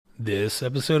This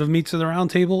episode of Meats of the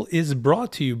Round Table is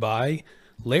brought to you by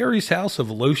Larry's House of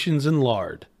Lotions and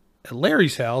Lard. At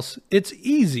Larry's house, it's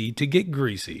easy to get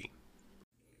greasy.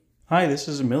 Hi, this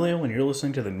is Emilio, and you're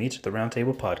listening to the Meats at the Round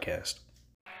Table podcast.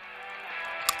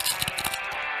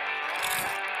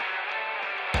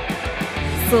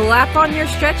 Slap on your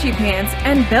stretchy pants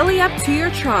and belly up to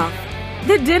your trough.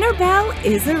 The dinner bell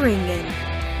is a-ringing.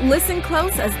 Listen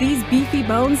close as these beefy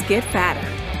bones get fatter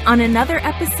on another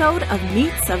episode of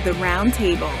Meats of the Round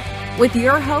Table with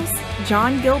your hosts,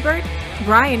 John Gilbert,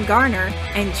 Brian Garner,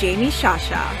 and Jamie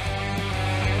Shasha.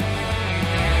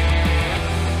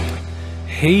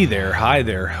 Hey there, hi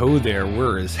there, ho there,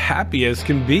 we're as happy as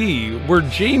can be. We're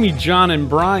Jamie, John, and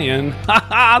Brian.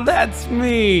 Haha, that's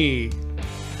me.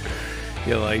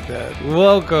 You like that?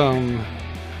 Welcome,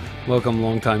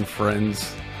 longtime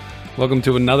friends. Welcome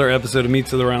to another episode of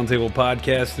Meats of the Round Table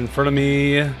podcast. In front of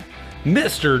me,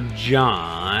 Mr.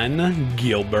 John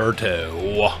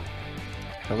Gilberto.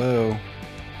 Hello.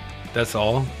 That's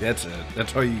all? That's it.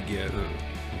 That's all you get.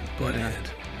 Butthead.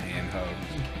 And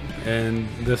hugs. And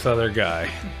this other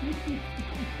guy.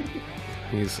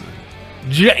 He's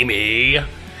Jamie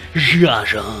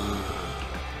Shasha.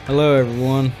 Hello,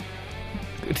 everyone.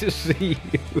 Good to see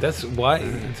you. That's why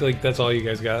it's like that's all you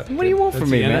guys got. What do you want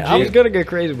from me, man? I was gonna go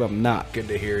crazy, but I'm not. Good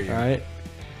to hear you. All right.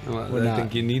 Well, I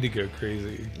think you need to go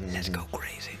crazy. Let's go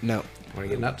crazy. No. Want to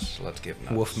get nuts? Let's get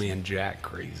nuts. Wolfman Jack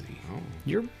crazy. Oh.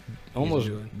 You're almost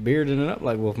bearding it up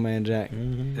like Wolfman Jack.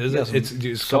 Mm-hmm. Is it?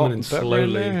 It's coming in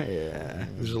slowly. Yeah.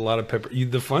 There's a lot of pepper.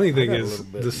 The funny thing is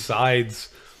the sides,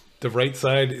 the right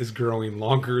side is growing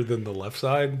longer than the left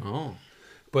side. Oh.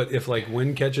 But if like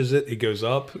wind catches it, it goes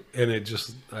up, and it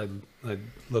just I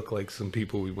look like some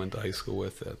people we went to high school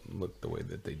with that look the way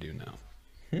that they do now.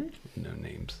 No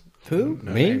names. Who?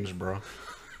 No Me? names, bro.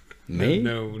 Me?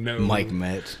 No. Mike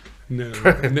Metz. No.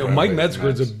 Mike Metz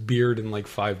grows a beard in like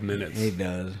 5 minutes. He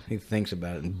does. He thinks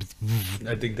about it.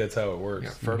 I think that's how it works. You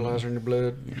got fertilizer in your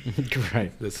blood.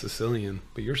 Right. That's Sicilian,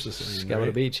 but you're Sicilian, Got to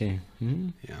right? beat you.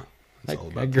 Yeah.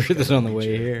 I grew this on the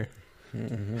way here.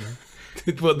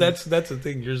 Well, that's the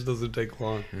thing. Yours doesn't take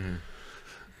long.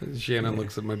 Shannon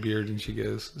looks at my beard and she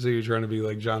goes, "So you're trying to be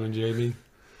like John and Jamie?"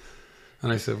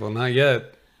 And I said, "Well, not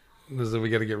yet. So we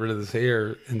got to get rid of this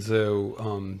hair." And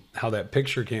so, how that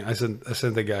picture came, I sent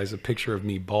the guys a picture of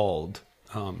me bald.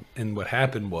 And what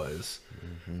happened was,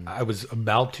 I was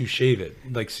about to shave it.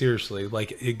 Like seriously,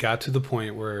 like it got to the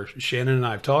point where Shannon and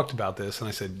I have talked about this, and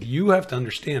I said, "You have to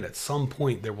understand, at some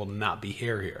point there will not be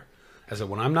hair here." I said,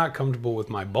 "When I'm not comfortable with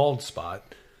my bald spot,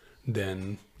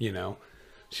 then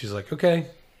she's like, "Okay,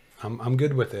 I'm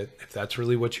good with it if that's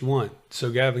really what you want." So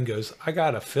Gavin goes, "I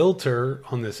got a filter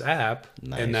on this app,"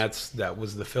 and that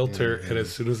was the filter. And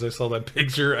as soon as I saw that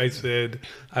picture, I said,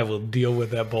 "I will deal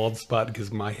with that bald spot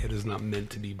because my head is not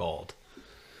meant to be bald."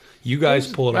 You guys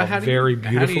pull it off very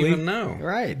beautifully. How do you even know?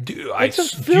 Right. Dude,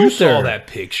 filter. You saw that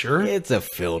picture. It's a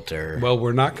filter. Well,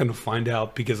 we're not going to find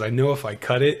out because I know if I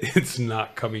cut it, it's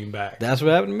not coming back. That's what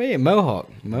happened to me.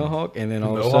 Mohawk, and then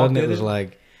all of a sudden it was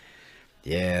like,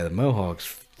 yeah, the Mohawk's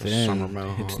thin. Summer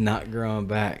Mohawk. It's not growing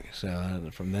back. So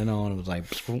from then on, it was like,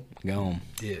 gone.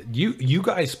 Yeah, you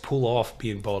guys pull off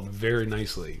being bald very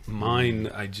nicely. Mine,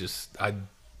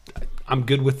 I'm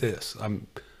good with this.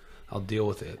 I'll deal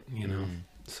with it.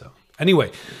 So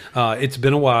anyway, it's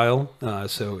been a while.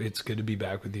 So it's good to be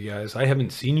back with you guys. I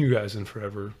haven't seen you guys in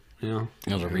forever.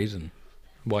 There's a reason.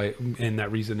 Why? And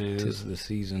that reason is 'tis the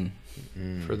season.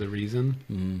 For the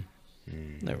reason.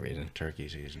 No reason. Turkey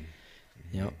season.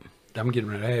 Yep. I'm getting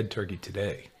ready. I had turkey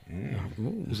today.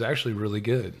 It was actually really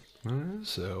good.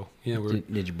 So yeah,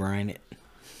 Did you brine it?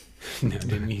 No,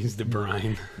 didn't use the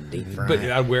brine. Deep fry. But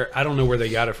I don't know where they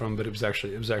got it from, but it was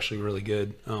actually really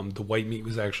good. The white meat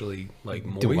was actually like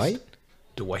moist.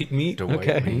 Dwight meat.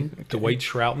 Okay. Dwight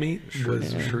Shrout meat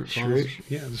was Shroot.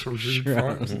 Yeah, it was from Shroot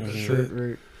Farms.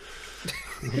 Shroot.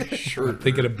 I'm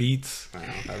thinking of beets.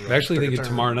 I'm actually thinking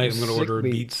tomorrow night I'm going to order a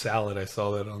beet salad. I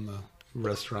saw that on the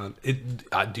restaurant.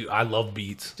 I love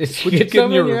beets. Did you get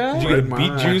some in your eye? Did you get a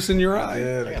beet juice in your eye?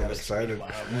 Yeah, I got excited.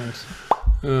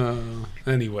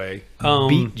 Anyway,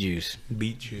 Beet juice.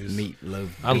 Beet juice.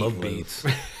 I love beets.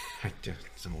 I just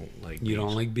don't like. You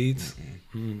don't like beets?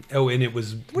 Oh, and it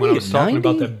was What when are I you, was talking 90?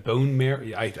 about that bone marrow.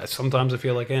 Sometimes I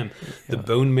feel like I am. The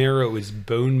bone marrow is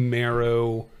bone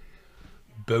marrow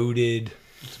boated.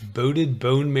 It's boated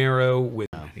bone marrow with.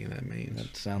 I think that means.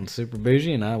 That sounds super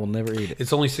bougie, and I will never eat it.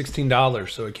 It's only $16,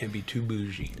 so it can't be too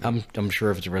bougie. I'm sure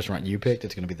if it's a restaurant you picked,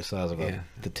 it's going to be the size of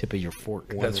the tip of your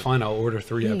fork. That's fine. I'll order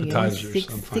 3 appetizers.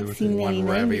 I'm fine with it. One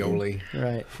ravioli.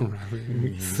 Right.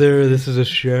 Sir, this is a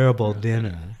shareable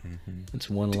dinner. It's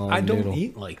one long I don't noodle.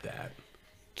 eat like that.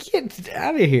 Get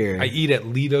out of here. I eat at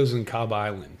Lido's in Cobb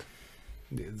Island.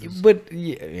 But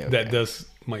yeah, That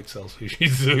might sell sushi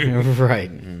soon.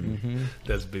 right.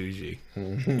 That's bougie.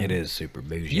 It is super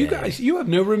bougie. You guys, you have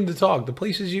no room to talk. The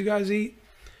places you guys eat,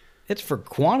 it's for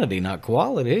quantity, not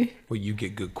quality. well, you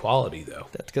get good quality though.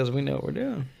 That's because we know what we're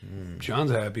doing.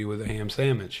 John's happy with a ham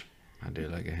sandwich. I do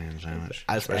like a ham sandwich.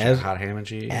 As- Especially as- hot ham and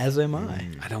cheese. As am I.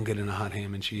 I don't get into hot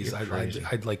ham and cheese.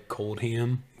 I'd like cold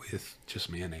ham with just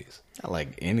mayonnaise. I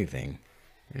like anything.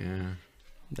 Yeah.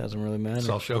 Doesn't really matter.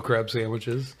 Soft shell crab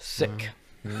sandwiches. Sick.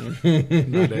 Not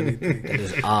anything. That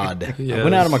is odd. Yes. I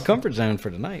went out of my comfort zone for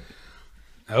tonight.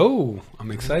 Oh,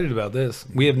 I'm excited about this.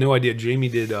 We have no idea. Jamie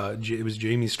did. It was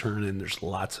Jamie's turn, and there's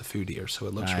lots of food here, so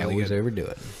it looks I really always good. overdo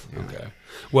it. Okay.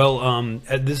 Well,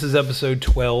 this is episode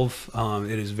 12.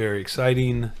 It is very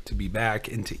exciting to be back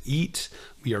and to eat.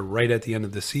 We are right at the end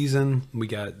of the season. We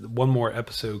got one more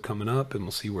episode coming up, and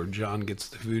we'll see where John gets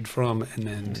the food from, and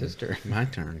then Sister. My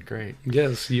turn. Great.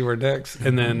 yes, you are next,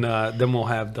 and then we'll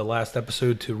have the last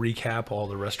episode to recap all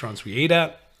the restaurants we ate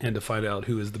at, and to find out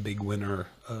who is the big winner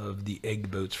of the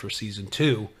egg boats for season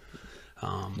 2.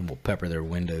 And we'll pepper their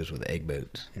windows with egg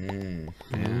boats.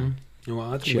 Yeah.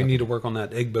 Well, I think we need to work on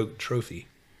that egg boat trophy.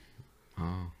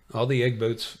 Oh. All the egg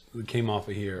boats that came off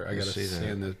of here, I got to see that.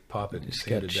 sand the pop it and Just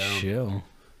sand got it down. chill.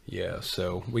 Yeah,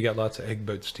 so we got lots of egg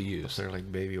boats to Is use. there like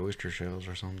baby oyster shells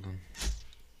or something?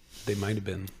 They might have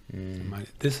been.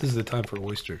 This is the time for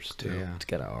oysters too. Yeah. It's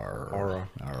got a Aura.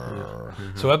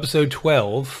 So episode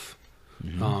 12.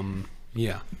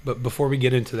 Yeah, but before we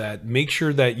get into that, make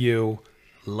sure that you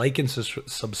like and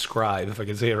subscribe, if I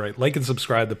can say it right. Like and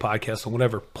subscribe the podcast on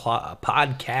whatever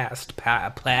podcast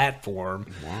platform.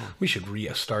 Wow. We should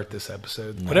restart this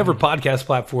episode. Whatever podcast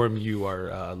platform you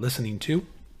are listening to,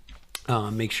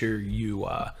 make sure you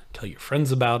tell your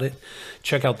friends about it.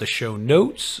 Check out the show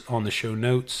notes. On the show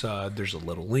notes, there's a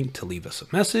little link to leave us a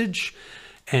message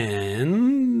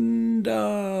and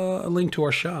a link to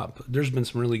our shop. There's been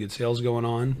some really good sales going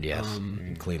on. Yes.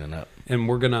 Cleaning up. And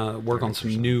we're going to work on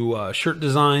some new shirt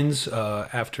designs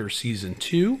after season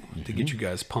 2 to get you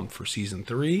guys pumped for season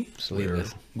 3. Absolutely. Where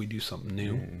we do something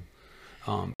new.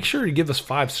 Make sure to give us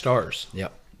 5 stars.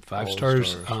 Yep. 5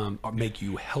 stars make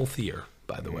you healthier,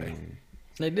 by the way.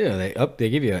 They do. They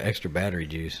give you extra battery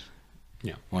juice.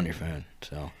 Yeah. On your phone.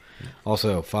 So,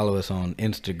 also follow us on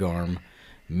Instagram,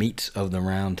 Meats of the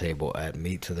Round Table at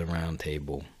Meats of the Round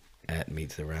Table at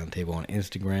Meats of the Round Table on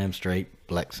Instagram. Straight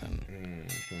flexing.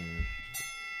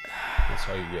 That's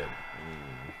all you get.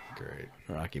 Great.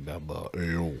 Rocky Balboa.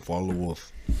 Yo, follow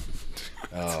us.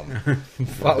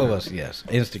 Follow us. Yes.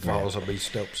 Instagram. Follows up these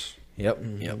steps. Yep.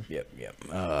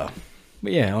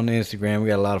 But yeah, on the Instagram, we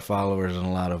got a lot of followers and a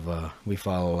lot of, we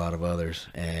follow a lot of others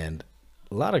and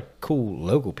a lot of cool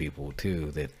local people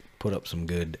too that put up some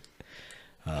good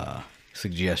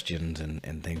suggestions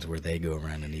and things where they go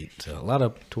around and eat. So a lot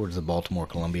up towards the Baltimore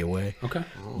Columbia way. Okay.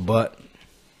 But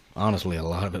honestly, a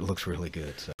lot of it looks really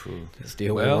good. So this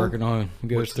deal Well, we're working on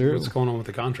goes through. What's going on with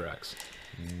the contracts?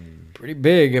 Pretty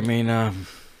big. I mean,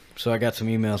 so I got some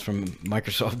emails from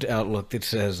Microsoft Outlook that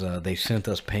says they sent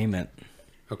us payment,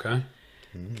 Okay.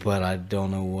 but I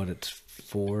don't know what it's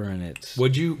for, and it's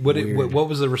What weird.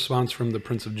 was the response from the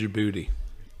Prince of Djibouti?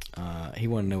 He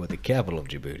wanted to know what the capital of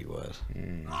Djibouti was.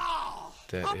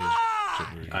 That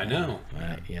is. I know.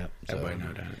 Right? Yep. So Everybody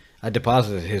know that. I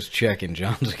deposited his check in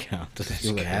John's account to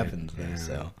see what happens then.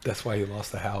 So That's why he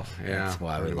lost the house. Yeah. that's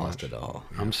why we pretty lost much. it all.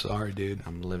 I'm sorry, dude.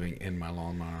 I'm living in my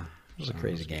lawnmower. It was a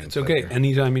crazy game. It's okay.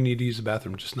 Anytime you need to use the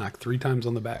bathroom, just knock 3 times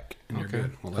on the back, and you're Okay.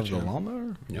 good. We'll let Of you the know.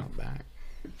 lawnmower? Yep. I'm back.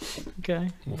 Okay.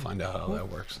 We'll find out how that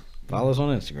works. Follow us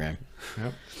on Instagram.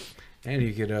 Yep. And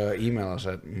you could email us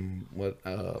at meets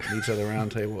of the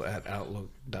roundtable at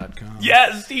outlook.com.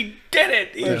 Yes, he did it.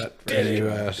 He did it.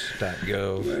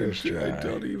 NUS.gov. I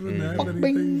don't even have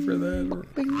anything for that.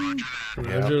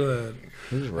 Roger that.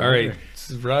 Who's All right.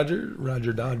 This is Roger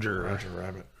Dodger. Roger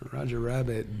Rabbit. Roger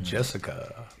Rabbit.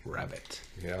 Jessica Rabbit.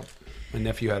 Yep. My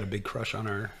nephew had a big crush on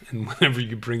her, and whenever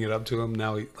you bring it up to him,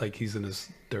 now he's in his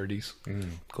 30s,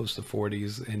 close to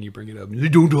 40s, and you bring it up, and you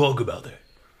don't talk about that.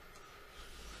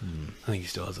 I think he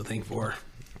still has a thing for her.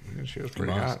 Yeah, she was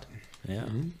pretty must. hot. Yeah.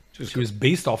 She was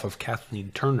based off of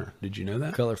Kathleen Turner. Did you know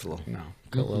that? Colorful. No.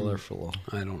 Colorful.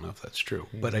 I don't know if that's true,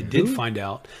 but I did find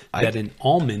out that an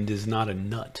almond is not a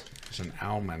nut. It's an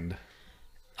almond.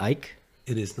 Ike?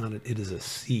 It is not. It is a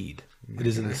seed. It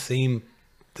is in the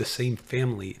same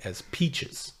family as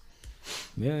peaches.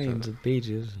 Millions of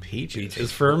peaches.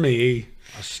 Peaches for me.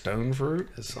 A stone fruit?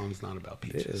 This song's not about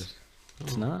peaches.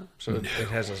 It's not? So it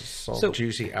has a soft,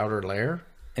 juicy outer layer?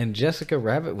 And Jessica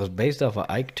Rabbit was based off of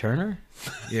Ike Turner?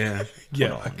 Yeah.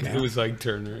 Yeah, it was Ike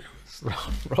Turner.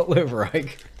 Roll over,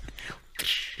 Ike.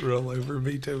 Roll over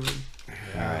Beethoven.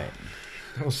 All right.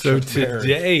 So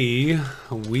today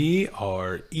we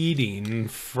are eating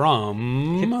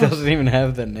from. It doesn't even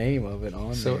have the name of it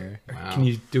on So there. can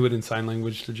you do it in sign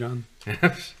language to John?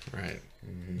 Right.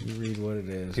 You read what it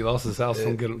is. He lost his house.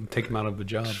 Don't take him out of a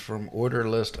job. It's from Order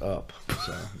List Up.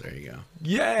 So there you go.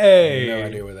 Yay! No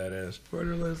idea where that is.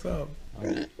 Order list up.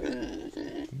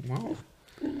 Well,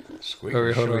 squeak. Oh,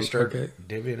 wait, hold Should we on. start Okay.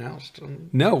 divvying out some?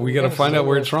 No, we got to What is find that out where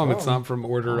where it's it's from. It's from? not from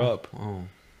Order Up. Oh.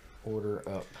 Order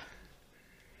up.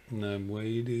 And I'm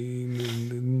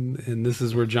waiting, and this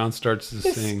is where John starts to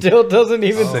sing. Still doesn't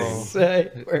even Oh.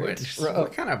 say where it's from.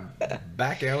 What kind of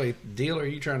back alley deal are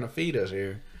you trying to feed us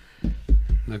here?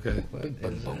 Okay, What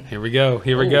is it? here we go.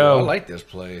 Here we Ooh, go. I like this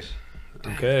place.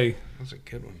 Okay. That's a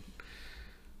good one.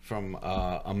 From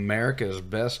America's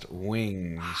Best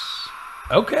Wings.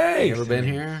 Okay. You ever been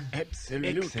here?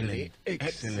 Absolutely.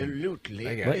 Absolutely.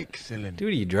 They got, Excellent. Dude,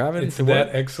 are you driving It's to that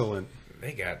work? excellent.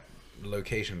 they got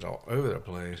locations all over the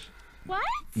place.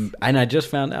 And I just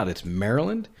found out it's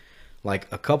Maryland, like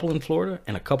a couple in Florida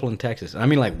and a couple in Texas. I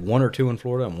mean, like 1 or 2 in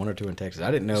Florida and 1 or 2 in Texas. I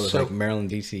didn't know it was So- like Maryland,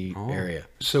 D.C. area.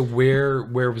 So where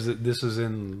was it? This is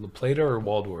in La Plata or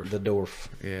Waldorf? The Dorf.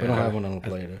 Yeah. We don't have one on the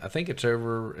Plata. I think it's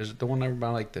over. Is it the one over by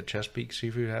like the Chesapeake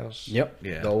Seafood House? Yep.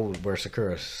 Yeah. The old where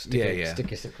Sakura.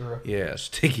 Sticky Sakura. Yeah,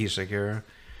 Sticky Sakura.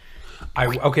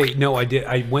 Okay, no, I did.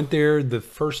 I went there the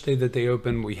first day that they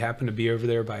opened. We happened to be over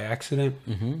there by accident.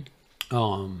 Mm-hmm.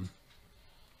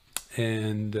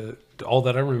 And all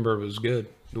that I remember was good.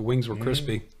 The wings were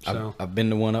crispy. So I've been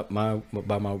to one up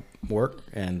by my work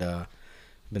and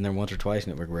been there once or twice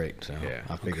and it were great. So Yeah.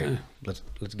 I figured Okay.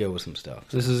 let's go with some stuff.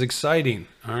 this is exciting.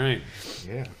 All right.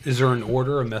 Yeah. Is there an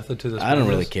order, a method to this? I don't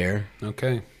really madness? care.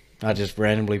 Okay. I just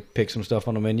randomly pick some stuff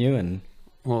on the menu and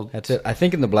Well, that's it. I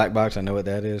think in the black box I know what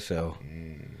that is. So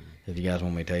if you guys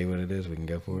want me to tell you what it is, we can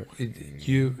go for it.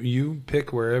 you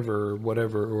pick wherever, or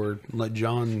whatever, or let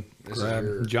John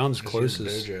grab. John's this is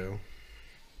closest. your dojo.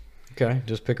 Okay,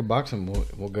 just pick a box and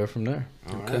we'll go from there.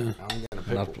 All right. Okay. I'm gonna And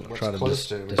pick I'll what's try to close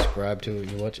to me. describe to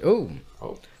you what. Oh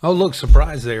Oh, look!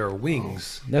 Surprise! They are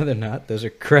wings. no, they're not. Those are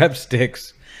crab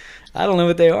sticks. I don't know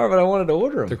what they are, but I wanted to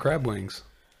order They're them. crab wings.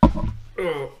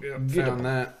 Oh, yeah, found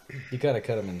that. You gotta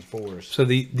cut them in 4s. So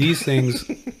these things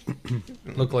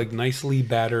look like nicely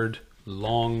battered,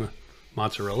 long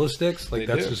mozzarella sticks. Like They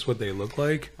that's do. just what they look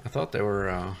like. I thought they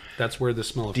were That's where the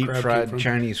smell of deep crab came fried from.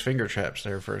 Chinese finger traps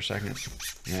there for a second.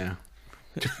 Yeah.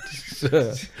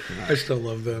 I still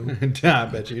love them. I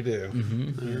bet you do.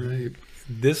 All right.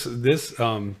 This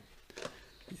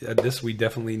we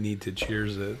definitely need to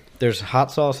cheers it. There's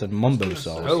hot sauce and mumbo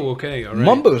sauce. Oh, okay. All right.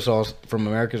 Mumbo sauce from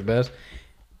America's Best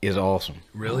is awesome.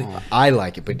 Really? I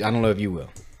like it, but I don't know if you will.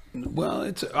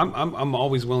 Well, I'm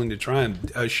always willing to try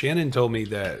them. Shannon told me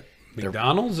that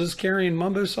McDonald's is carrying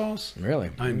mumbo sauce. Really?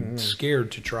 I'm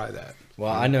scared to try that.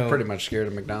 Well, I know. Pretty much scared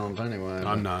of McDonald's anyway.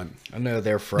 I'm not. I know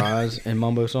their fries and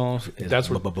mumbo sauce. Is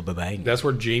That's what- bang. That's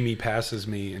where Jamie passes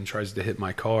me and tries to hit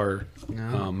my car.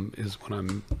 Is when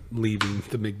I'm leaving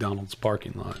the McDonald's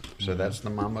parking lot. So that's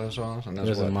the mambo sauce, and that's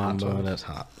There's what a hot mambo sauce? that's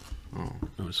hot. Oh.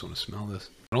 I just want to smell this.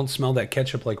 I don't smell that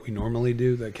ketchup like we normally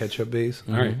do. That ketchup base.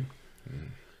 All right.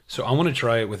 So I want to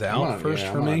try it without first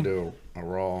for I'm me. gonna do a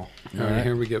raw. All right,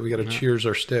 here we go. We got to cheers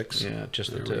our sticks. Yeah,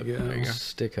 just the There we tip. go. There you go.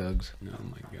 Stick hugs. Oh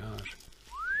my gosh.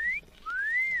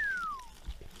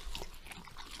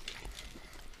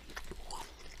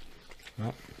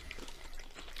 Well,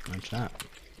 that's that.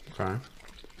 Okay.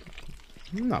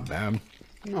 Not bad.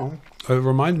 No. It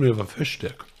reminds me of a fish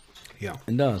stick. Yeah.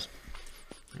 It does.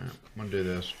 I'm gonna do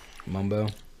this. Mumbo.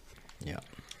 Yeah.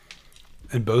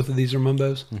 And both of these are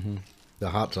mumbos. The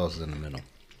hot sauce is in the middle.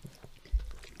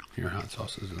 Your hot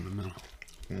sauce is in the middle.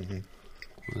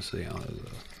 Let's see how this is.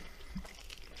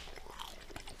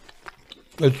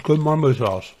 It's good mumbo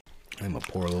sauce. I'm gonna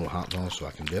pour a little hot sauce so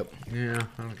I can dip. Yeah,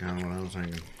 that's kind of what I was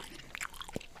thinking.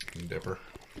 Dipper.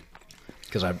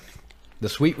 Because the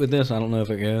sweet with this, I don't know if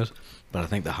it goes, but I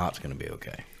think the hot's gonna be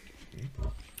okay.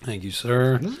 Thank you,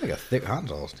 sir. This is like a thick hot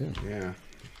sauce too. Yeah.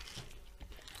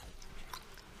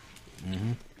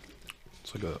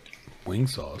 It's like a wing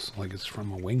sauce, like it's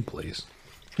from a wing place,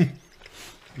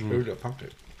 Ooh, I pumped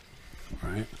it.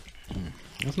 right?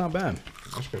 That's not bad.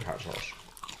 That's good hot sauce.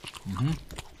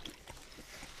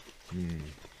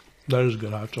 That is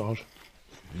good hot sauce.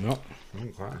 Yep.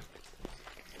 Okay.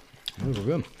 Those are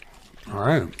good. All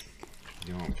right.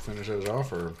 You want to finish those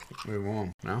off or move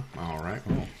on? No? All right.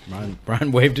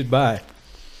 Brian waved it by.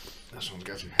 This one's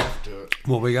got some heft to it.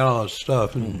 Well, we got all this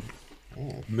stuff, and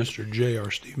Mr.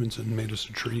 J.R. Stevenson made us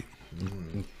a treat.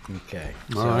 Okay.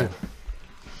 All right.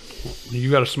 You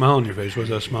got a smile on your face. What's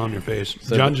that smile on your face?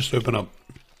 John just opened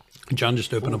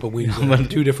up a wings.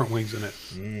 Two different wings in it.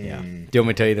 Yeah. Do you want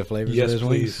me to tell you the flavors Yes, of those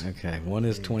please. wings? Okay. One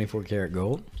is 24 karat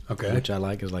gold. Okay. Which I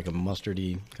like is like a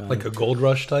mustardy kind Like of. a Gold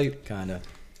Rush type? Kind of.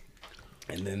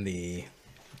 And then the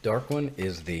dark one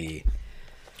is the.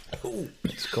 Oh,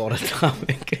 it's called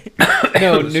Atomic.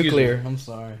 No, Excuse nuclear. I'm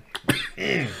sorry.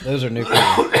 Those are nuclear.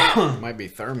 Might be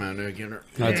thermonuclear.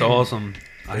 That's awesome.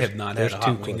 I have not had There's a two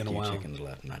hot wing in a clucky while. chickens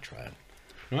left, and I tried.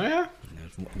 Oh yeah. And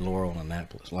there's Laurel and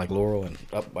Annapolis. Like Laurel and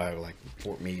up by like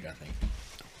Fort Meade, I think.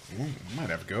 I might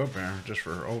have to go up there just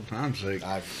for old time's sake.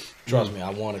 Trust me, I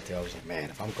wanted to. I was like, man,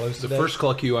 if I'm close to The that. first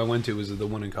Cluck You I went to was the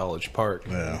one in College Park.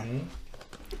 Yeah.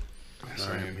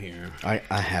 Same here. I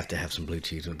have to have some blue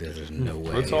cheese with this. There's no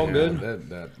way. It's all good.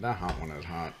 That hot one is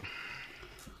hot.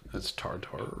 That's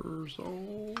tartar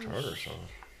sauce. Tartar sauce.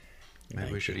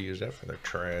 Maybe we should have used that for the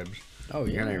crabs. Oh,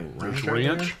 You yeah. got any ranch?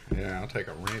 Ranch? Yeah, I'll take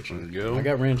a ranch. And Go. I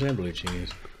got ranch and blue cheese.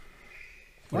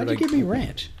 Why'd did you I- give me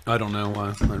ranch? I don't know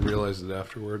why. I realized it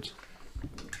afterwards.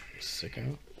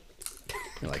 Sicko.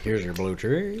 You're like, here's your blue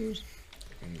cheese.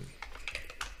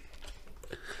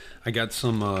 I got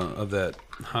some of that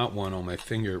hot one on my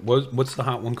finger. What's the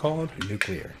hot one called?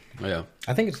 Nuclear. Yeah.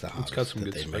 I think it's the It's hottest. got some that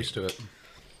good they spice make. to it.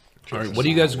 All right, what are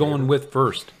you guys going with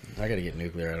first? I got to get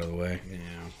nuclear out of the way. Yeah,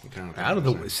 we kinda Out of the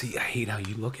think way. See, I hate how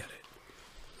you look at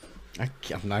it.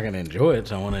 I'm not going to enjoy it,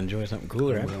 so I want to enjoy something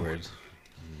cooler afterwards.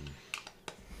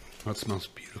 That smells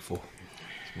beautiful.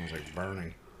 it smells like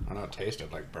burning. I know it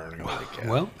tasted like burning. Like,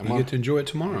 Well, I'm you gonna, get to enjoy it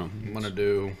tomorrow. I'm gonna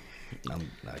do I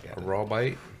got a it. raw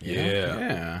bite. Yeah.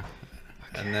 Yeah.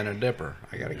 And then a dipper.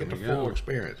 I gotta get the we full go.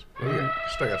 experience. Look at it.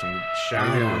 Still got some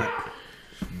shine on it.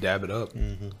 Dab it up.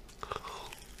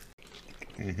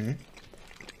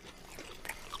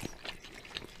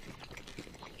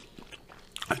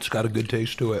 It's got a good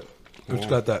taste to it. It's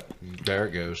got that. There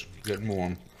it goes. Getting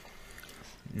warm.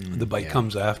 The bite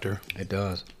comes after. It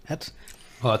does. That's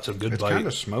Oh, that's a good It's bite. kind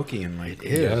of smoky and like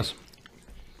Yes.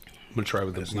 I'm gonna try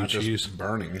with the it's blue not cheese. just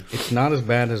burning. It's not as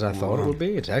bad as I thought it would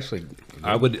be. It's actually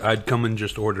I'd come and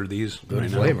just order these. good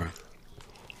right now. flavor.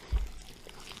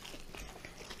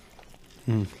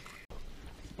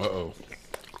 Uh-oh.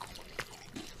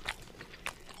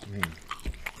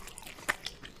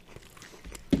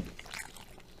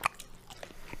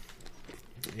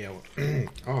 Yeah.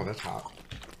 Oh, that's hot.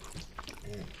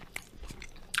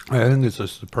 I think it's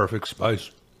just the perfect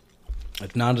spice.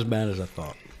 It's not as bad as I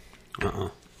thought.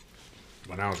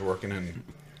 When I was working in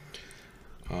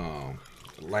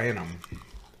Lanham,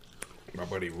 my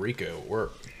buddy Rico at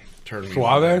work turned me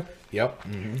Suave? on. Yep.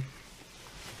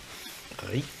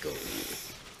 Rico.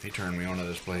 He turned me on to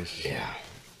this place. Yeah.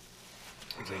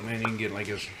 He's like, man, you can get like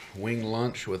his wing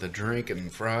lunch with a drink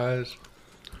and fries.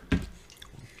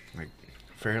 Like,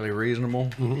 fairly reasonable.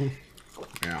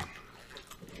 Yeah.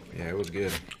 Yeah, it was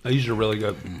good. These are really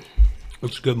good.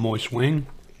 It's a good moist wing.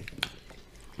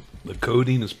 The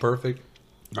coating is perfect.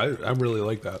 I really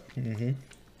like that.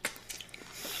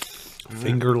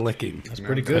 Finger licking. That's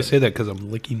pretty I good. say that because I'm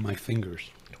licking my fingers.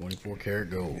 24 karat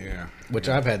gold. Yeah. Which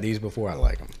I've had these before. I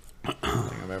like them. I don't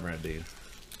think I've ever had these.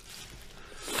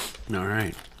 All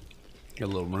right. Got a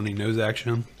little runny nose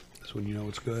action. That's when you know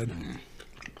it's good.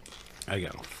 I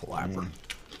got a flapper.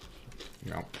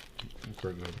 Yep.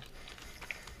 Pretty good.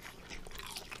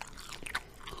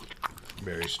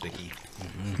 Very sticky.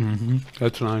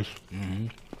 That's nice.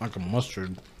 Like a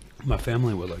mustard. My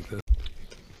family would like this.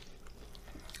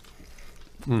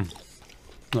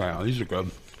 Yeah, these are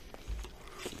good.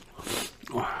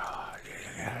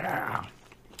 Yeah.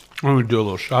 I'm going to do a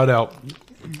little shout out.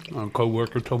 A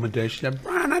co-worker told me today, she said,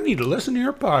 Brian, I need to listen to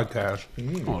your podcast.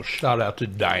 Oh, shout out to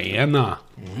Diana.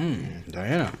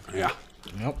 Diana. Yeah.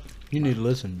 Yep. You need to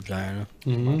listen, Diana.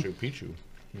 Machu Picchu.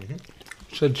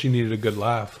 Said she needed a good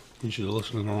laugh. You should have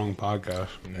listened to the wrong podcast.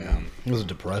 Yeah. It was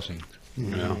depressing.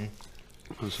 Yeah.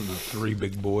 Listen to three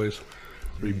big boys,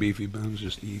 three beefy bones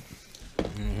just eat.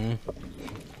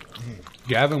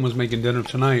 Gavin was making dinner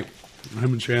tonight.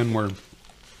 Him and Shannon were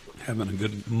having a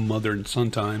good mother and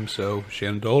son time, so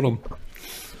Shannon told him,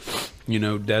 you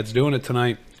know, Dad's doing it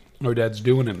tonight, or Dad's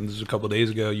doing it, and this is a couple of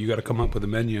days ago, you got to come up with a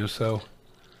menu, so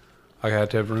I had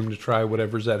to have room to try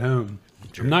whatever's at home.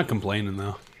 I'm not complaining,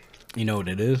 though. You know what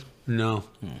it is? No.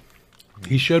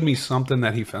 He showed me something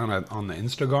that he found on the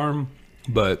Instagram,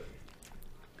 but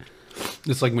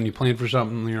it's like when you plan for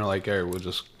something, and you're like, hey, we'll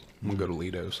go to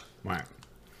Lido's. Right.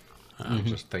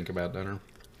 Just think about dinner.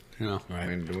 You know? I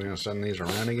mean, do we going to send these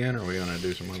around again, or are we going to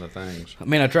do some other things? I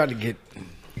mean, I tried to get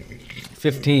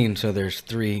 15, so there's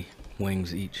 3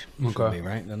 wings each. Okay. Should be,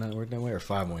 right? Doesn't that work that way? Or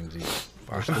 5 wings each?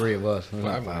 There's 3 of us. There's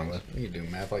not 5 of us. You do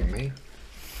math like me.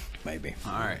 Maybe.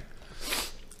 All right.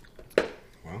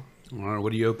 Well, All right.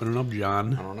 What are you opening up,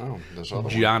 John? I don't know. This other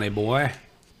Johnny boy. one.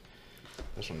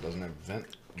 This one doesn't have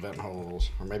vent holes,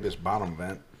 or maybe it's bottom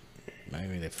vent.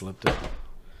 Maybe they flipped it.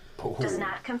 Does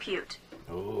not compute.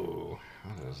 Oh,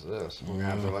 what is this? We're gonna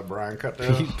have to let Brian cut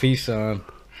this. Peace on.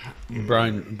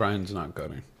 Brian's not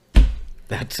cutting.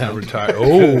 That sounds Retire.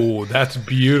 Oh, that's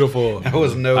beautiful. That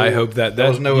was no. I hope that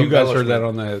was no. you guys heard that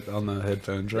embellishment. on the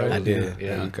headphones, right? I did.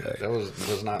 Yeah. Okay. That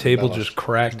was not. Table embellished. just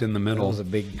cracked in the That middle. was a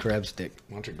big crab stick.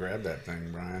 Why don't you grab that thing,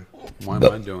 Brian? Why am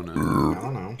I doing it? I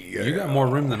don't know. You got more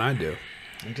room than I do.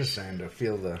 I'm just saying to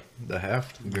feel the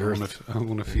heft. I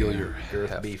want to feel your girth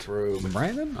heft. beef robe.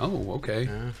 Brandon? Oh, okay.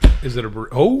 Is it a?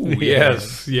 Oh,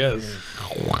 yes, yes.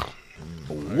 All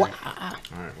right.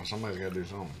 Well, somebody's got to do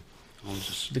something. I'll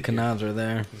just. The canards are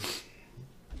there.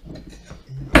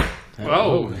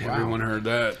 Oh, everyone heard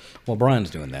that. Well, Brian's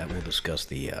doing that. We'll discuss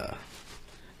the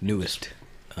newest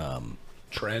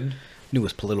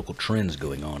political trends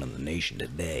going on in the nation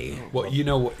today. Well, you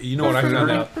know what I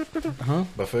found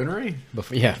out. Buffoonery?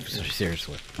 Yeah,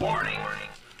 seriously.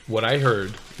 What I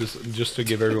heard is just to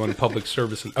give everyone public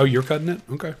service. Oh, you're cutting it?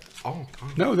 Okay. Oh,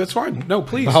 No, that's fine. No,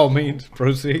 please. By all means,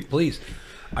 proceed. Please.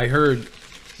 I heard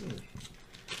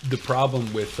the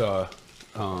problem with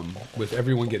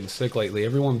everyone getting sick lately.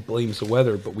 Everyone blames the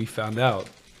weather, but we found out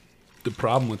the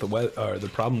problem with the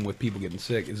problem with people getting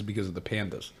sick is because of the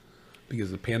pandas.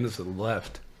 Because the pandas have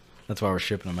left. That's why we're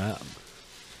shipping them out.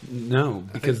 No,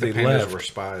 because the they pandas left. were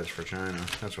spies for China.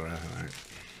 That's what I think.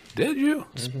 Did you?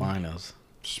 Spinos.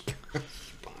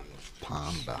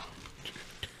 Panda.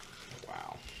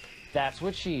 Wow. That's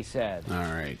what she said. All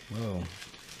right. Whoa.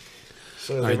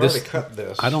 So All they've right, already this, cut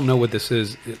this. I don't know what this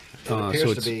is. It So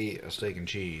appears it's to be a steak and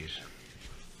cheese.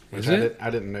 Is I it? I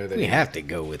didn't know that. We have to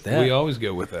go with that. we always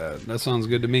go with that. That sounds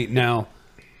good to me. Now,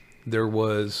 there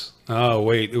was. Oh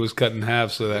wait, it was cut in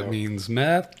half, so that means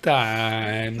math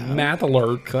time. Math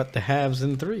alert. Cut the halves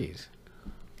and threes.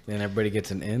 Then everybody gets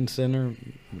an end center.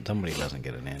 Somebody doesn't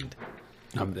get an end.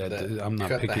 I'm not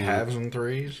cut picking. the halves and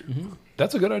threes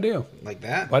That's a good idea. like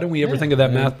that. Why didn't we ever think of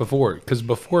that math before? Because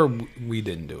before we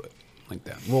didn't do it like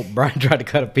that. Well, Brian tried to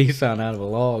cut a peace sign out of a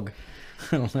log.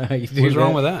 I don't know how you do What's that.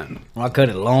 wrong with that? Well, I cut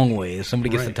it long ways. Somebody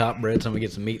gets the Right. top bread, somebody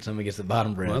gets the meat, somebody gets the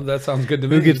bottom bread. Well, that sounds good to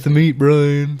me. Who gets the meat,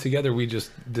 Brian? Together, we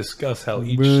just discuss how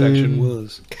each Brian. section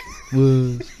was.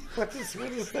 What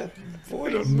is that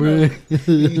voice? Brian.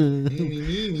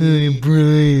 Hey,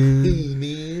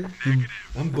 Brian.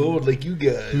 I'm bored like you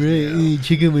guys. Hey,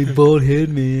 check out my bald head,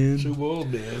 man. So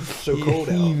bored, man. So cold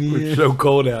out. It's so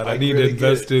cold out. I need to really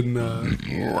invest get in.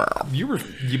 You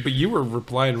were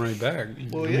replying right back.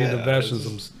 Well, I need to invest in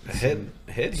some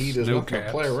Head heat is snow nothing to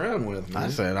caps. play around with, I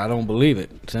man. said, I don't believe it.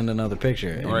 Send another picture.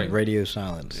 And Right. radio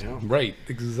silence. Yeah. Right,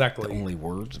 The exactly. only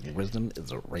words of wisdom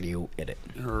is a radio edit.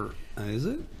 Or is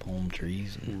it Palm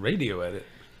trees and radio edit?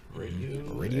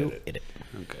 radio edit.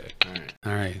 Okay. All right.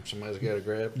 All right, Somebody's got to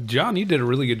grab. John, you did a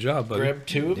really good job, buddy. Grab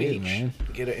 2 of Did, each. man.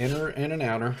 Get an inner and an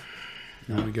outer.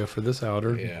 Now we go for this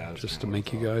outer, Yeah, that's just to kinda make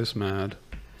what you guys mad.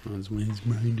 That's when he's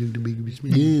Brian doing the big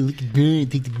Yeah, look at Brian.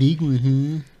 Take the big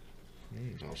one,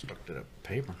 It's all stuck to the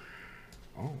paper.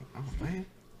 Oh man.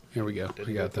 Here we go. Didn't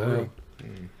We got go that. through.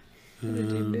 What did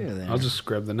you do there? I'll just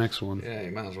grab the next one. Yeah,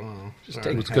 you might as well. Just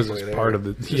It's because it's part of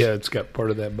the. Yeah, it's got part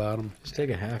of that bottom. Just take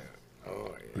a half.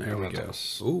 Oh, yeah. There we go.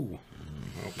 Ooh.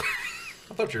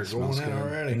 I thought you were going in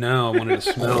already. No, I wanted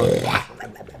to smell it.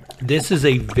 This is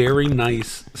a very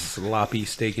nice sloppy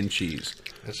steak and cheese.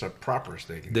 It's a proper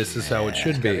steak. and This cheese. is how it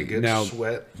should It's got be. a good Now,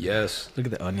 sweat. yes, Look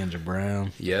at the onions are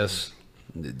brown. yes,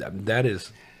 that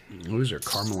is. Those are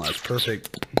caramelized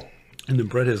perfect, and the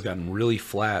bread has gotten really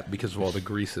flat because of all the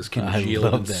greases congealed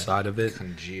love that. inside of it.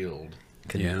 Congealed.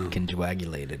 Yeah.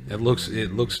 Conjuagated. It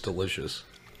looks delicious.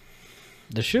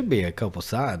 There should be a couple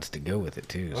sides to go with it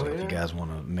too. So Oh, if you yeah. guys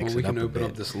want to mix Well, we it up can a open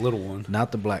bit. up this little one.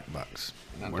 Not the black box.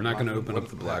 We're not going to open up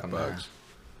the black box.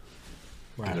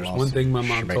 Brian There's lost one thing my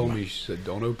mom shebang. told me. She said,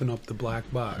 "Don't open up the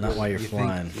black box." Not while you're You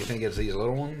flying. think, you think it's these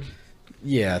little ones?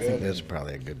 Yeah, I think that's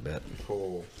probably a good bet.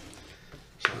 Cool.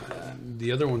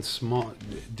 The other one's small.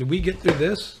 Did we get through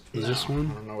this? Is this I one?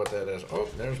 don't know what that is. Oh,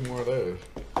 there's more of those.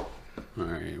 All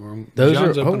right. Those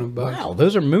John's are opening a box. wow.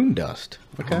 Those are moon dust.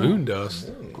 Okay. Moon dust.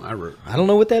 I I don't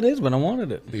know what that is, but I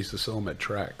wanted it. used to sell them at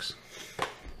tracks.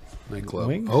 Nightclub.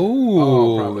 Wings?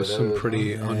 Oh, probably some those, pretty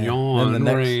Yeah. onion Then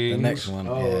the rings. next one.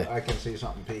 Oh, Yeah. I can see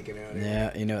something peeking out here.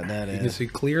 Yeah, you know what that You can is. see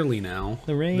clearly now.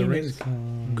 The rain rain's is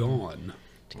gone. gone.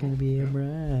 It's gonna be a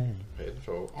bright.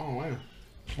 So, oh, wow.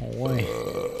 Oh, wait.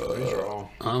 These are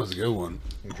all That was a good one.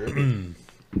 dripping.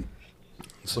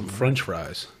 Some French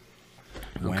fries.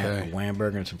 Okay. A wham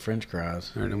burger and some French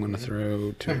fries. All right, I'm going to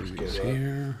throw two of these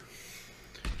here.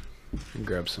 And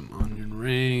grab some onion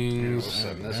rings.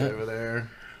 Setting this over there.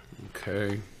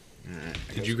 Okay. Alright,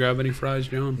 Did you grab any fries,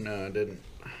 John? No, I didn't.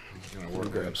 I was gonna We'll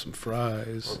grab some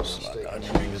fries. steak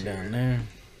Onion rings down there.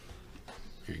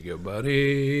 Here you go,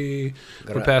 buddy.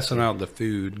 We're passing out the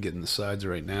food, getting the sides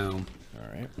right now. All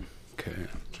right. Okay.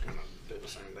 Just gonna do the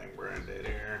same thing Brian did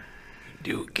here.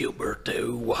 Do it,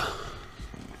 Gilberto.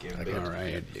 Give I big, All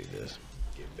right. do this.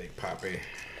 give Big Poppy.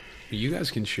 You guys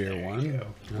can share one,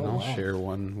 and I'll wow. share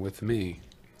one with me.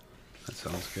 That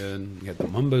sounds good. You got the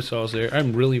mumbo sauce there.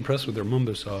 I'm really impressed with their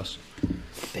mumbo sauce.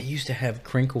 They used to have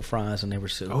crinkle fries and they were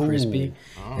so Oh. crispy.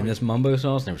 And this mumbo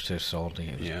sauce, they were so salty.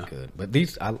 It was Yeah. good. But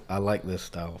these, I like this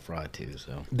style of fry too.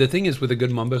 So The thing is, with a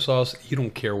good mumbo sauce, you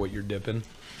don't care what you're dipping.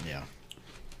 yeah.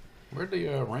 Where'd the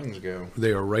rings go?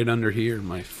 They are right under here,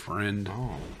 my friend.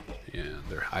 Oh, Yeah,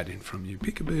 they're hiding from you.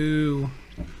 Peekaboo.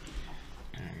 there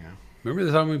you go. Remember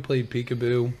the time we played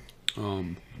peekaboo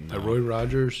at Roy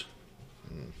Rogers?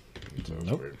 So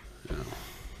Nope. weird.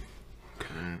 Okay.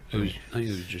 It was, I think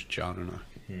it was just John and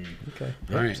I. Okay.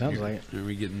 All right, Sounds here- like it. Are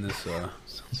we getting this?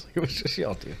 Sounds like it was just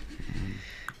y'all two.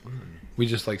 We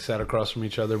just like sat across from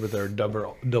each other with our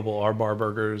double R bar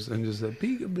burgers and just said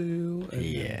peekaboo. And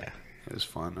Yeah. it was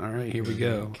fun. All right, here we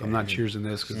go. Okay. I'm not cheersing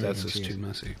this because that's just cheers. too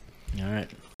messy. All right.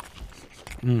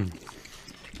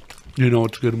 You know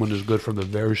what's good when it's good from the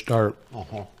very start.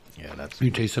 Uh-huh. Yeah, that's. You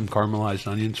taste some caramelized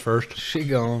onions first. She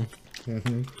gone.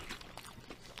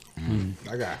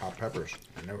 I got hot peppers.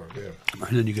 I never did.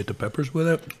 And then you get the peppers with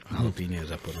it.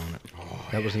 Jalapenos I put on it.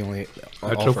 That was the only. That's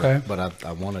offer, okay. But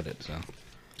I wanted it, so.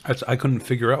 I couldn't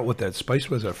figure out what that spice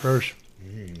was at first.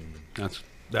 That's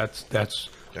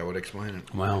That would explain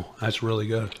it. wow. That's really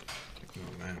good. Oh,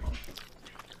 man.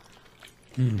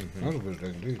 That was a good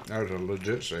thing, too. That was a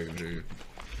legit second cheese.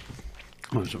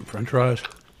 Oh, some French fries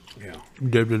Yeah.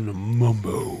 dipped in the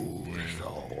mumbo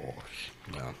sauce.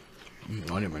 Yeah.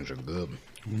 Onion rings are good.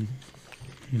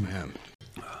 Man.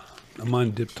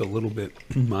 Mine dipped a little bit.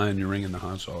 My onion ring in the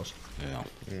hot sauce. Yeah.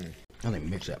 I think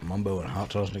mix that mumbo and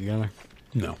hot sauce together.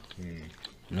 No,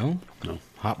 No? no.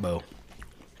 Hot bow.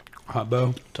 Hot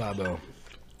bow. Thai bow.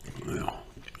 Yeah,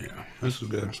 yeah. This is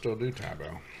I good. still do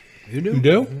Tybo. You do? You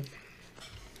do?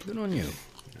 Good on you.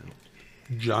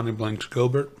 Johnny Blanks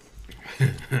Gilbert.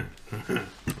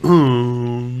 All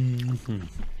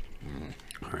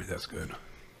right, that's good.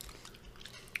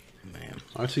 Man.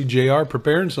 I see JR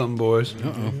preparing something, boys.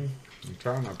 I'm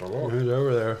trying not to look. He's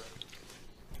over there.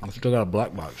 I still got a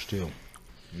black box too.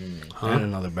 And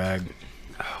another bag.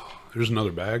 There's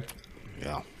another bag.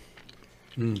 Yeah.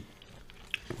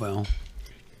 Well,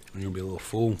 I'm gonna be a little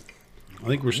full. I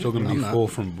think we're still gonna be I'm not. full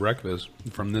from breakfast,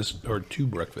 from this or to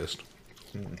breakfast.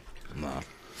 Nah.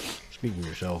 Speak for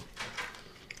yourself.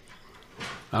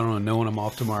 I don't know. Knowing I'm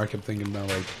off tomorrow, I kept thinking about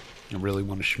like I really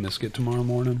want a schmisket tomorrow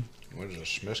morning. What is a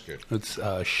Smisket?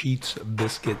 It's Sheets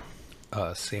biscuit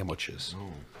sandwiches.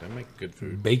 Oh, they make good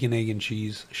food. Bacon, egg, and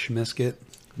cheese schmisket.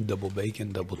 Double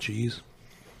bacon, double cheese.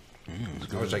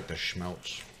 I always like the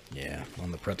schmelts. Yeah.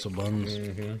 On the pretzel buns.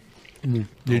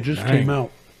 They just dang. came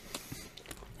out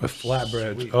with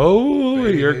flatbreads. Sweet Oh,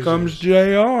 here Jesus. comes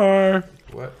JR.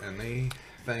 What in the...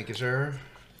 Thank you, sir.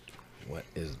 What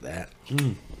is that?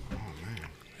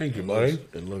 Thank you, buddy.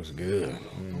 It looks good.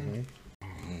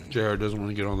 JR doesn't want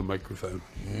to get on the microphone.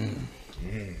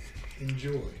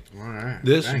 Enjoy. All right.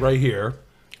 This Thank right here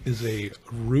is a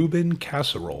Reuben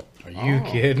casserole. Are you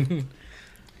Oh. kidding?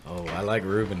 Oh, I like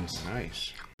Reubens. you.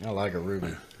 Nice. I like a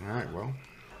Reuben. All right, well,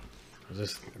 Is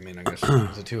this? I mean, I guess...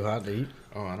 Is it too hot to eat?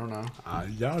 oh, I don't know. I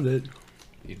doubt it.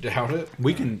 You doubt it?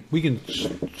 We can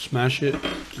smash it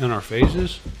in our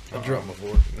faces. I've drunk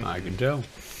before. I can tell.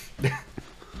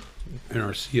 And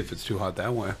or see if it's too hot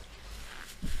that way.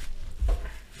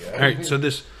 Yeah. All right, so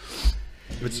this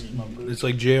it's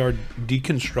like JR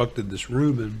deconstructed this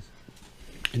Reuben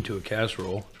into a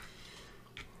casserole.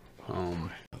 I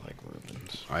like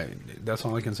Reubens. That's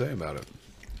all I can say about it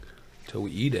till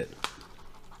we eat it.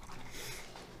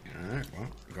 All right, well,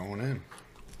 going in.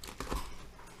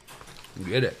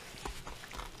 Get it.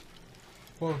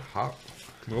 Well, hot.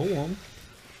 A little warm.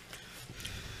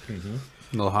 A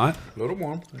little hot. A little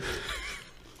warm.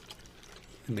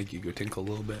 Make you go tinkle a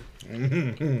little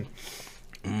bit.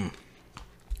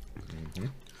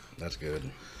 That's good.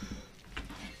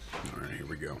 All right, here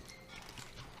we go.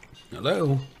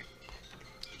 Hello.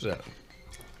 What's that?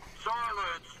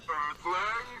 Silence,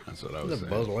 Earthling! That's what I Is was it saying.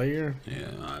 Buzz Lightyear?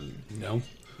 Yeah, no.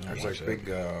 There's like big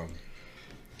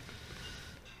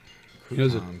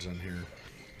There's coupons in here.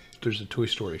 There's a Toy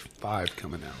Story 5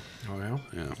 coming out. Oh, yeah?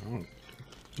 Yeah. Oh,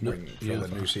 No, waiting for yeah, the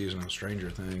new fine. season of Stranger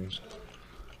Things.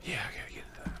 Yeah, I gotta get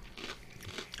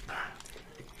that.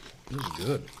 This is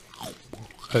good.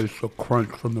 It's a crunch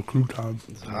from the crouton.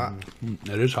 It's hot.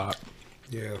 It is hot.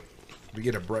 Yeah. We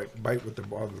get a bright bite with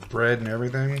all the bread and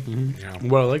everything. Yeah.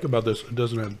 What I like about this, it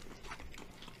doesn't have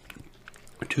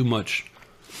too much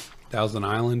Thousand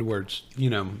Island, where it's,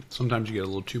 sometimes you get a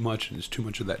little too much and it's too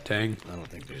much of that tang. I don't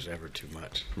think there's ever too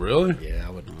much. Really? Yeah,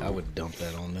 I would dump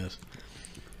that on this.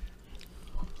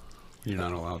 You're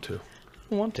not allowed to.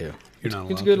 I want to. You're not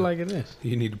allowed It's good to. like it is.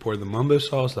 You need to pour the mumbo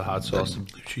sauce, the hot sauce, the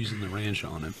blue cheese, and the ranch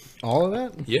on it. All of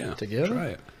that? Yeah. Together? Try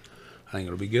it. I think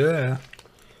it'll be good.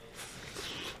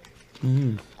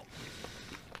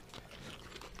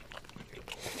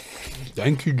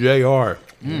 Thank you, JR.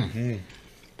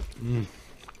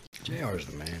 JR's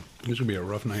the man. This will be a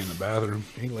rough night in the bathroom.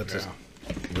 He lets us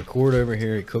record over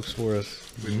here. He cooks for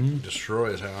us. We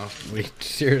destroy his house. We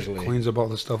seriously. Cleans up all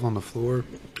the stuff on the floor.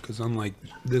 Because unlike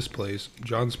this place,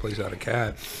 John's place had a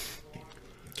cat.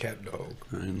 Cat dog.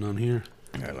 Ain't none here.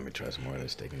 All right, let me try some more of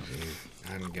this steak and cheese.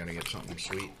 I'm gonna get something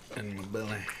sweet in my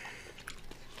belly.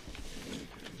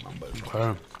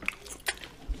 Okay.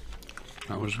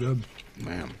 That was good.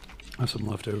 Man. That's some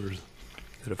leftovers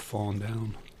that have fallen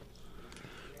down.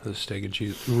 The steak and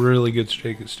cheese. Really good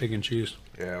steak and cheese.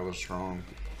 Yeah, it was strong.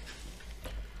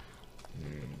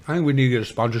 I think we need to get a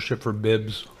sponsorship for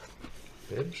Bibs.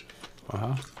 Bibs?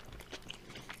 Uh-huh.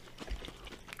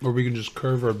 Or we can just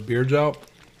curve our beards out.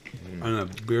 And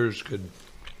the beards could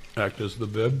act as the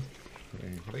bib.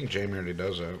 I think Jamie already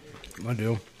does that. I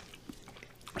do.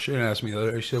 Shane asked me the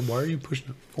other day, she said, why are you pushing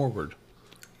it forward?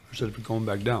 I said, we're going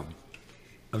back down.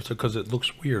 I said, because it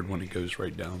looks weird when it goes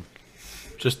right down.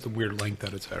 Just the weird length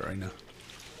that it's at right now.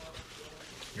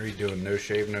 Are you doing no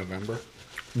shave November?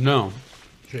 No.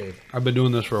 Shave. I've been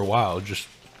doing this for a while. Just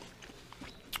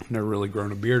never really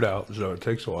grown a beard out, so it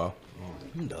takes a while.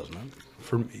 Who doesn't?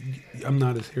 For me, I'm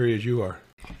not as hairy as you are.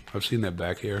 I've seen that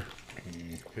back hair.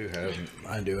 Who hasn't?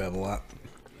 I do have a lot.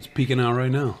 It's peeking out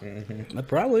right now. That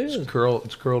probably is. It's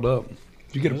curled up. Did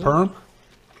you get a perm?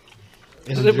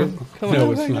 Is Did it you? coming No,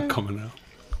 out it's like not that? coming out.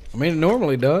 I mean, it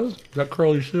normally does. Is that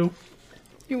curly Sue?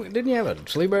 Didn't you have a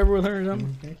sleepover with her or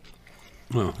something?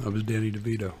 Oh, that was Danny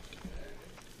DeVito.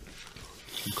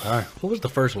 Okay. What was the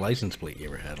first license plate you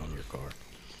ever had on your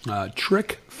car?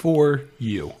 Trick for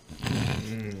you.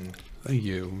 Thank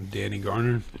you, Danny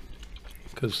Garner.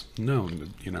 Because,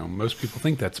 most people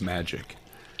think that's magic.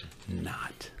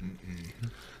 Not.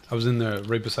 I was in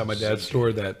right beside my dad's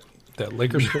store, that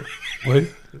liquor store. What?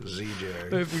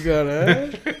 ZJ. If you got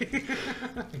it.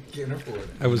 Can't afford it.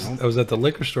 I was at the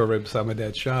liquor store right beside my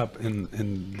dad's shop, and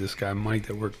this guy Mike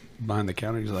that worked behind the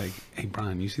counter, he's like, "Hey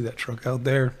Brian, you see that truck out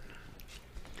there?"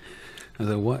 I was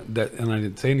like, "What?" And I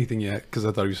didn't say anything yet because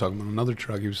I thought he was talking about another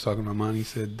truck. He was talking about mine. He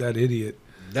said, "That idiot."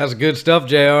 That's good stuff,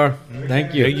 JR.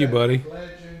 Thank you. Thank you, buddy.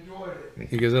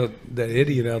 He goes, "Oh, that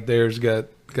idiot out there's got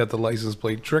the license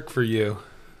plate trick for you."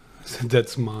 I said,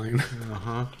 "That's mine."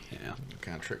 Uh-huh. Yeah, What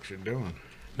kind of tricks you doing?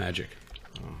 magic.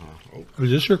 Uh-huh. Is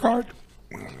this your card,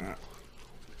 What's that?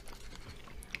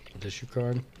 Is this your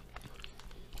card?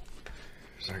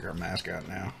 It's like our mascot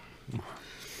now.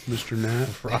 Mr. Nat?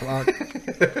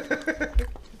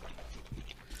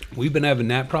 We've been having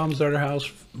gnat problems at our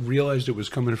house. Realized it was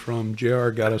coming from JR.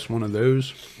 Got us one of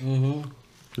those.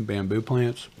 The bamboo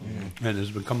plants, and it's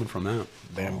been coming from that.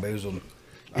 Bamboozled.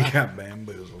 I got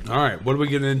bamboozled. All right, what are we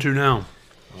getting into now?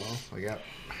 Well, we got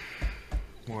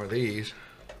more of these.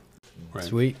 Right.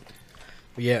 Sweet.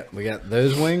 Yeah, we got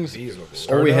those wings. These look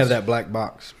Or we have Stardust? that black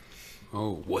box.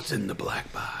 Oh, what's in the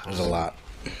black box? There's a lot.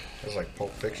 It's like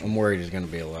Pulp Fiction. I'm worried there's going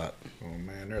to be a lot. Oh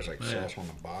man, there's like sauce on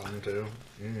the bottom too.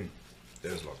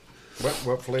 Those look.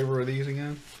 What flavor are these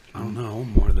again? I don't know. I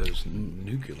want more of those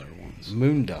nuclear ones.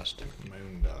 Moon dust.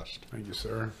 Moon dust. Thank you,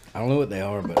 sir. I don't know what they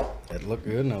are, but it looked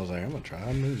good, and I was like, I'm going to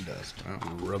try moon dust.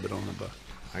 Rub it on the box.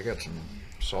 I got some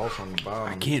sauce on the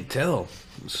bottom. I can't tell.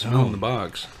 Smell in the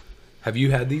box. Have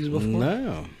you had these before?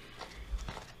 No.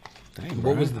 Dang,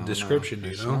 What was Brian. the description? Do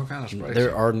They you smell know? kind of spicy.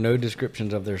 There are no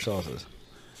descriptions of their sauces.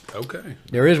 Okay.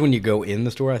 There is when you go in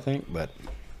the store, I think, but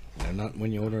they're not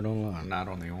when you order it online. Not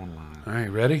on the online. All right,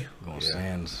 ready? Going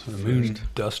Sans. The moon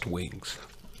dust wings.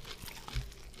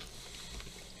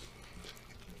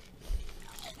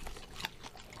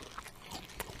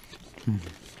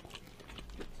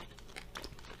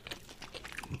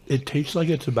 It tastes like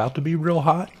it's about to be real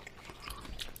hot.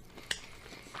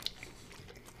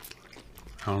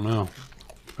 I don't know.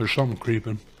 There's something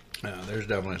creeping. Yeah, there's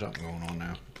definitely something going on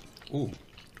now. Ooh.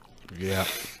 Yeah.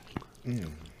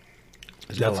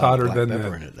 It's got a That's lot of hotter black than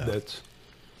pepper in it, though. that's.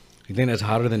 You think that's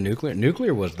hotter than nuclear?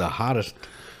 Nuclear was the hottest.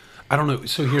 I don't know.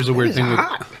 So here's the weird thing.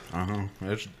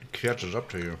 It catches up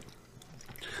to you.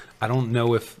 I don't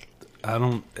know if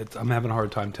I'm having a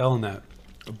hard time telling that.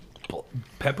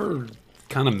 Pepper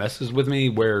kind of messes with me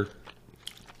where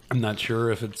I'm not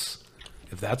sure if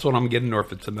that's what I'm getting or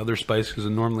if it's another spice, because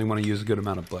normally when I use a good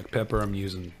amount of black pepper, I'm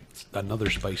using another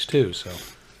spice too. So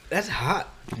That's hot.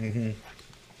 Mm-hmm.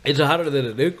 It's hotter than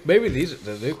a nuke. Maybe these are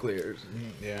the nuclears.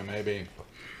 Yeah, maybe.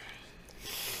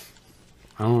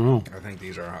 I don't know. I think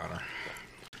these are hotter.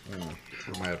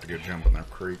 We might have to go jump in that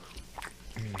creek.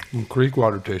 Creek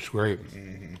water tastes great.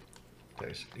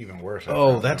 Tastes even worse.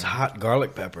 Oh, that's hot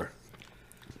garlic pepper.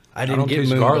 I I didn't don't get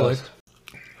taste moon garlic. dust.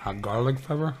 Hot garlic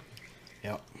pepper.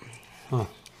 Yep, Huh.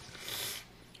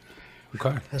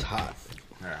 Okay. that's hot.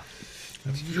 Yeah,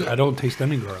 I don't taste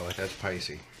any garlic. that's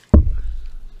spicy.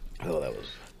 Oh, that was.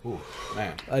 Ooh,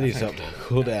 man. I need something to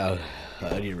cool down.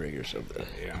 I need a ring or something.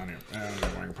 Yeah, onion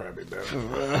ring probably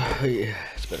better. Yeah,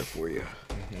 it's better for you.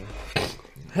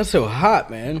 That's so hot,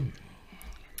 man.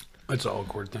 It's all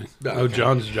awkward thing. Oh,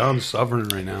 John's suffering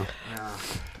right now.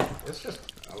 It's just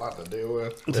a lot to deal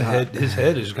with. His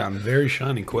head has gotten very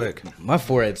shiny quick. My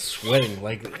forehead's sweating.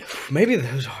 Like maybe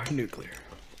those are nuclear.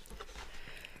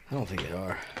 I don't think they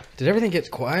are. Did everything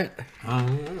get quiet? Why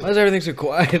is everything so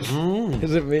quiet?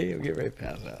 Is it me? I'm getting ready to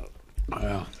pass out.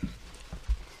 Yeah.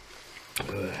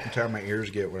 That's how my ears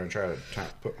get when I try to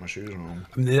put my shoes on.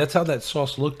 I mean, that's how that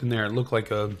sauce looked in there. It looked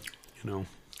like a,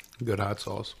 good hot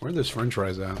sauce. Where are those French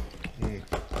fries at?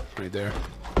 Right there.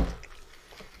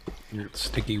 Your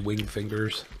sticky wing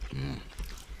fingers.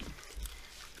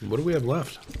 What do we have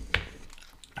left?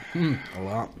 A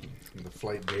lot. The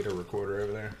flight data recorder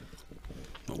over there.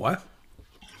 What?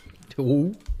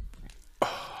 Ooh.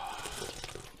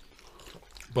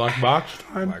 Black box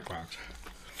time? Black box.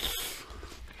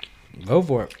 Go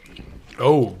for it.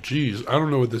 Oh, geez. I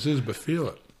don't know what this is, but feel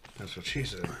it. That's what she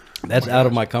said. That's out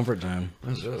of my comfort zone.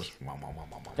 What's this?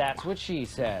 That's what she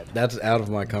said. That's out of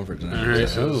my comfort zone. All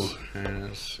right. Oh.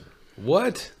 It's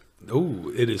What?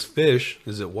 Oh, it is fish.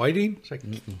 Is it whiting? like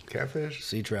catfish,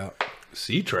 Sea trout.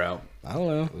 Sea trout. I don't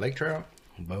know. lake trout.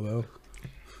 Bobo.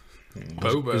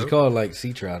 Bobo. It's called like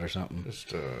sea trout or something.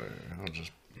 Just, I'll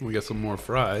just. We got some more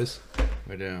fries.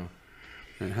 We do.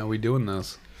 And how we doing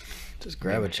this? Just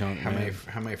grab a chunk. How man.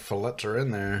 many fillets are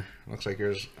in there? Looks like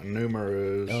there's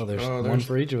numerous. Oh, there's one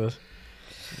for each of us.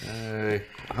 Hey,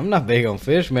 I'm not big on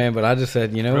fish, man, but I just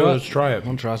said, you know Well, what? let's try it. I'm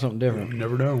gonna try something You different.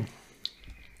 never know.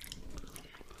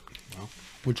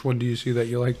 Which one do you see that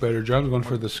you like better? John's going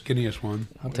for the skinniest one.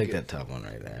 I'll take that top one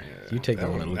right there. You take the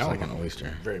one that looks like an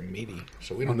oyster. Very meaty.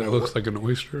 So we One don't that know. looks like an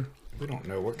oyster. We don't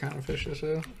know what kind of fish this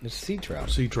is. It's sea trout.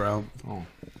 Sea trout. Oh,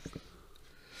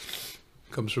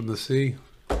 Comes from the sea.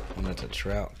 And that's a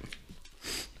trout.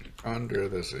 under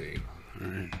the sea. All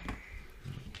right.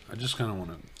 I just kind of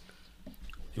want to.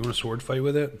 You want a sword fight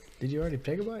with it? Did you already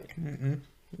take a bite?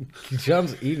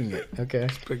 John's eating it. Okay.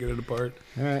 Picking it apart.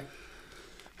 All right.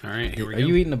 All right, here we Are go.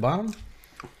 you eating the bottom?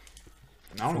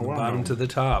 I don't know From the what bottom to the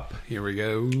top. Here we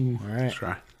go. All right. Let's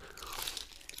try.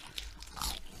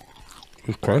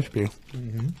 It's crispy.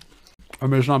 I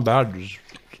mean, it's not bad. It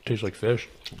tastes like fish.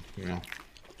 Yeah.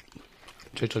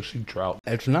 It tastes like sea trout.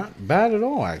 It's not bad at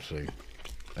all, actually.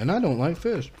 And I don't like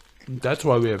fish. That's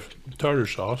why we have tartar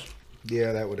sauce.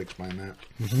 Yeah, that would explain that.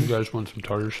 You guys want some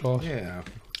tartar sauce? Yeah.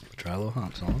 Try a little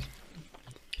hot sauce.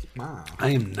 Wow. I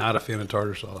am not a fan of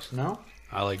tartar sauce. No?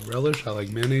 I like relish, I like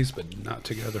mayonnaise, but not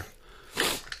together.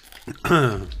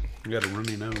 You got a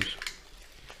runny nose.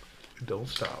 Don't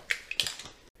stop.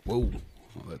 Whoa.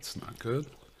 Well, that's not good.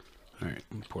 All right,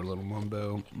 pour a little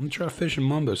mumbo. I'm going to try fish and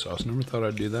mumbo sauce. Never thought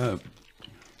I'd do that.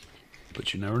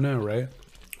 But you never know, right?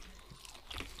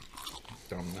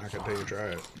 I'm not going to tell you to try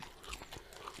it.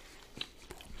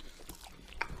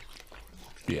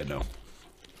 Yeah, no.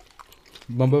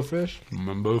 Bumbo fish?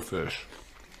 Mumbo fish.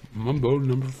 Mumbo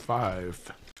number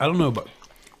 5. I don't know about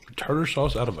tartar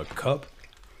sauce out of a cup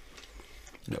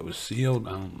that was sealed.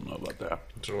 I don't know about that.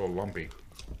 It's a little lumpy.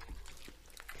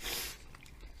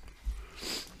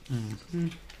 You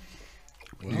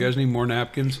guys need more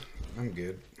napkins I'm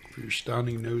good. for your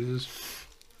stunning noses?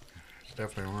 It's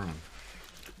definitely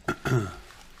running.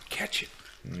 Catch it.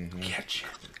 Catch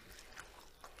it.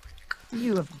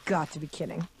 You have got to be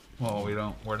kidding. Well,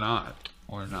 we're not.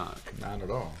 We're not. Not at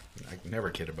all. I never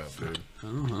kid about food.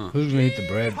 Who's gonna eat the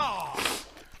bread?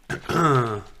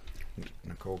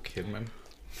 Nicole Kidman.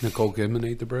 Nicole Kidman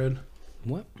ate the bread.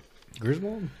 What?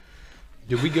 Griswold?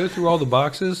 Did we go through all the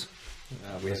boxes?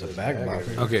 It's a bag box.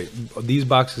 Okay, these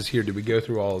boxes here. Did we go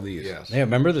through all of these? Yes. Yeah,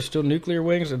 remember there's still nuclear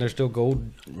wings and there's still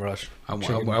Gold Rush. I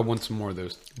want some more of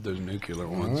those nuclear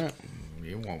ones. All right.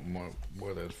 You want more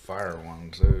of those fire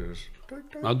ones? Those.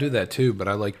 I'll do that too, but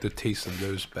I like the taste of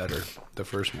those better, the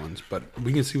first ones. But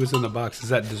we can see what's in the box. Is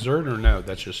that dessert or no?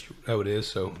 That's just how it is.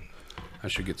 So I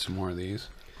should get some more of these.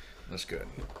 That's good.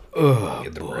 Oh,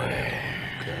 Get the bread.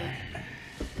 Okay.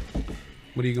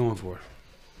 What are you going for?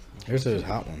 There's those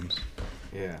hot ones.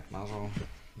 Yeah, might as well.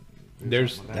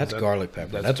 That's garlic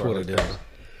pepper. That's what it is.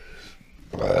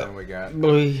 Then we got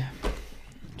Boy.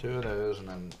 2 of those, and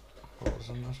then what was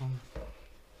in this one?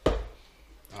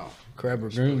 Oh, Crab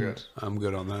still ragoons. good. I'm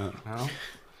good on that. No?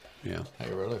 Yeah. How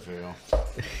you really feel?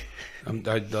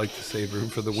 I'd like to save room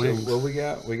for the So wings. what we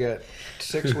got? We got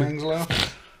 6 wings left.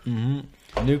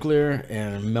 Mm-hmm. Nuclear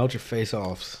and melt your face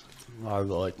offs. I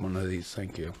like one of these.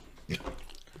 Thank you.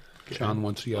 John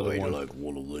wants the other one.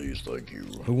 one of these, thank you.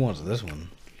 Who wants this one?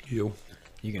 You.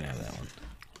 You can have that one.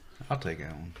 I'll take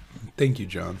that one. Thank you,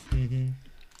 John.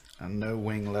 And no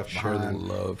wing left Share the behind.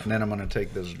 love. And then I'm gonna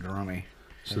take this drummy.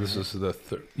 So this is the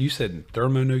you said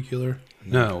thermonuclear?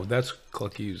 No, that's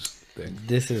Clucky's thing.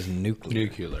 This is nuclear.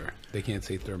 Nuclear. They can't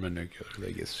say thermonuclear.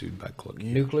 They get sued by Clucky.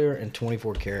 Nuclear and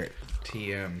 24 karat.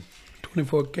 TM.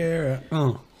 24 karat.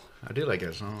 Oh. I do like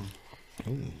that song.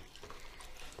 Ooh.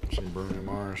 Some Bruno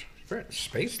Mars. Very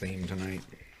space theme tonight.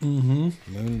 Mm-hmm.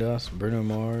 Moon dust, Bruno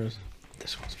Mars.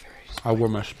 This one's very. I wore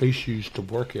my space shoes to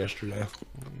work yesterday.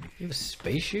 You have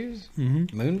space shoes?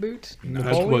 Mm-hmm. Moon boots? No,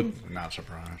 That's what Not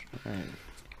surprised.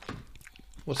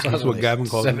 What That's size what are they? Gavin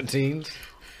called them. 17s?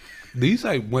 these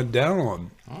I went down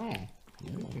on. Oh.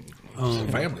 It's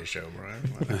a family show,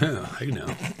 Brian. Yeah, I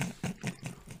know.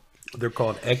 They're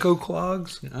called Echo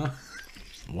Clogs.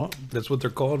 What? That's what they're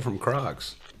called from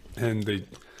Crocs. And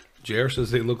JR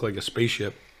says they look like a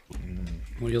spaceship.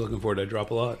 What are you looking for? Did I drop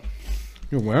a lot?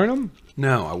 You're wearing them?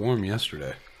 No, I wore them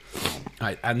yesterday.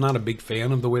 I'm not a big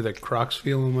fan of the way that Crocs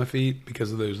feel on my feet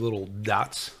because of those little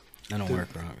dots. I don't wear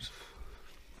Crocs.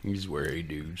 These wear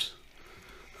dudes.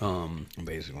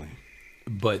 Basically.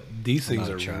 But these things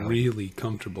not a are child. really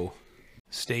comfortable.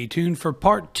 Stay tuned for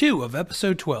part 2 of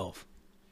episode 12.